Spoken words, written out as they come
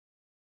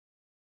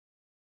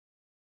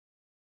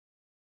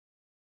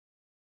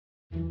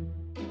If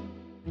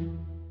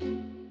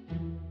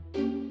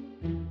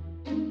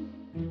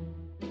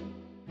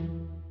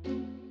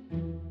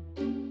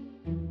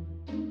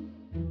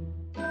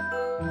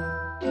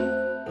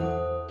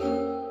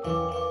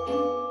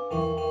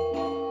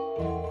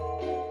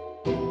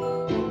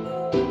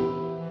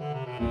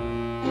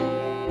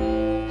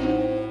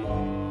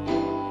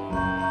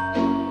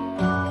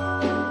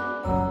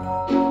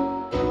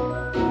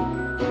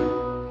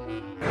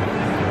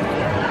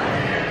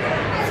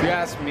you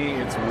ask me,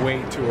 it's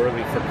way too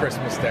early for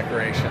Christmas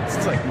decorations.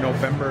 It's like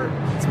November,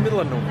 it's middle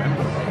of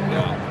November right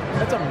now.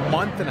 That's a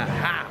month and a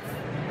half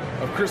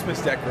of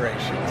Christmas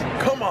decorations.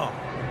 Come on!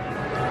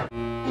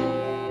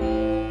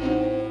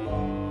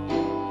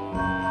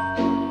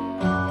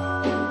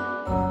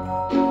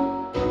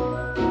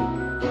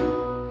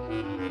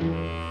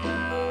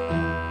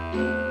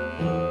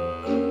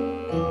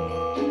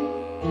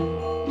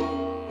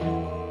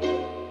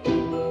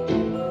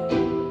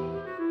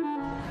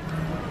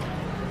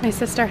 My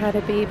sister had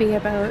a baby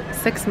about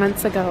 6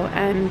 months ago,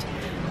 and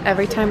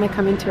every time I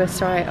come into a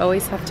store I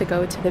always have to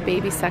go to the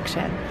baby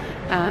section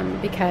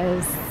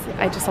because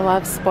I just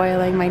love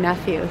spoiling my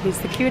nephew. He's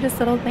the cutest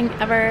little thing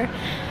ever,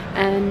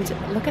 and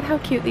look at how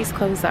cute these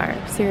clothes are.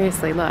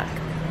 Seriously, look.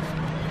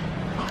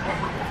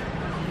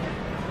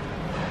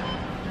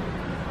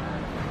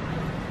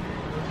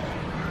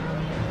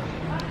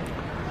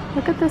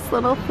 Look at this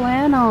little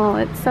flannel,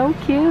 it's so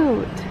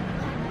cute.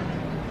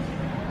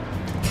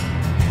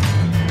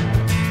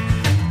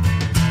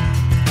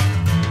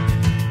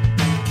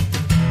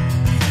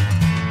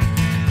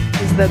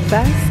 The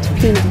best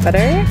peanut butter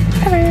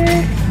ever.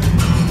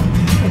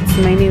 It's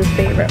my new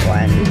favorite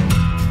one.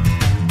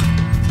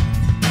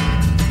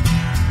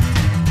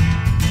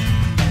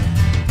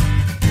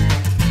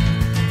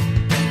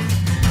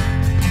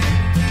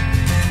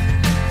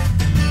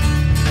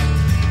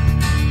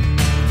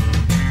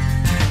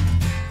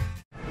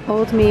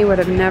 Old me would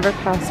have never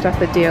passed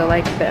up a deal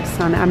like this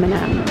on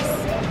M&M's.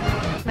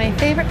 My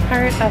favorite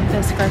part of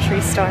this grocery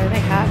store, they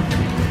have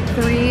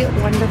 3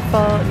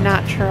 wonderful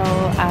natural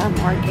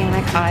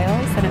organic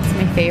aisles, and it's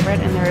my favorite,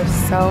 and there are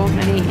so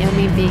many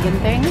yummy vegan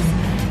things,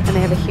 and they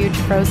have a huge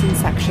frozen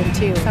section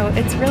too, so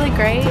it's really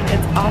great.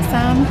 It's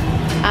awesome.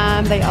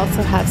 They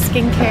also have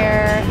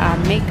skincare,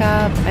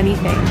 makeup,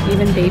 anything,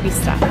 even baby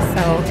stuff,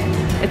 so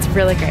it's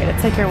really great.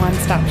 It's like your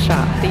one-stop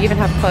shop. They even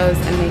have clothes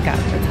and makeup.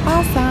 It's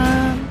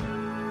awesome.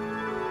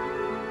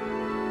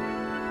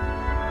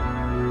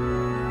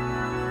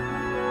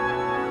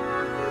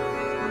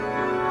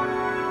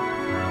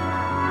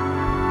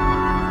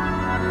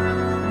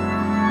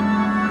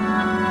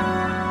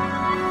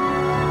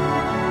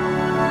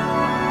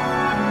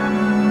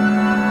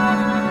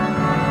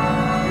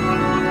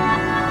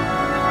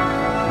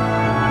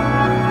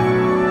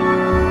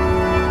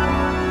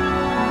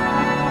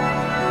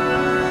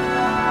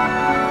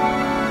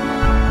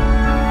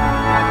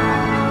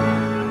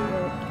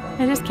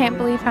 I just can't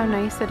believe how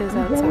nice it is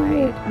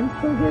outside. I'm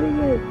still getting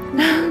it.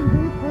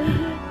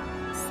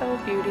 So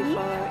beautiful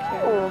out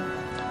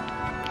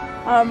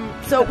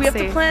here. So we have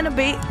see. to plan a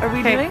bait. Are we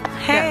Okay. doing?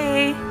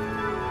 Hey. Yeah.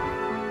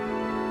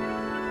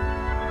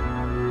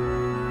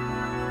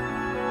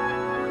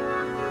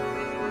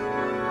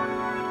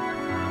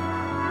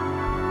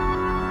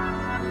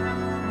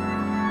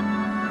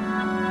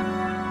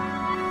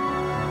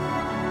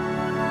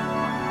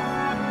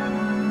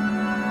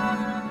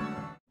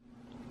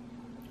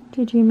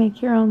 Did you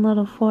make your own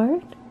little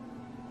fort?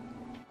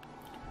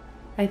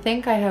 I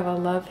think I have a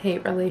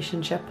love-hate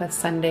relationship with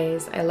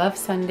Sundays. I love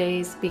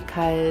Sundays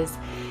because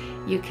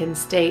you can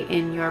stay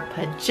in your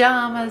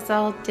pajamas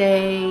all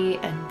day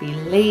and be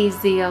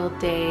lazy all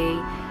day.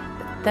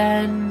 But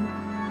then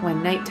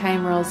when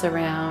nighttime rolls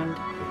around,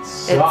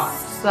 it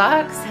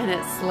sucks and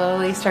it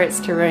slowly starts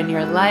to ruin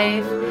your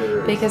life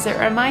because it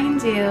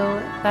reminds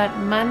you that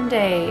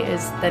Monday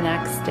is the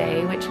next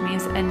day, which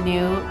means a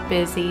new,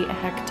 busy,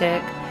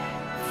 hectic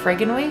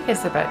friggin' week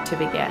is about to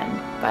begin.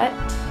 But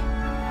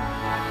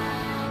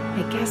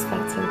I guess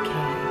that's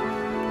okay.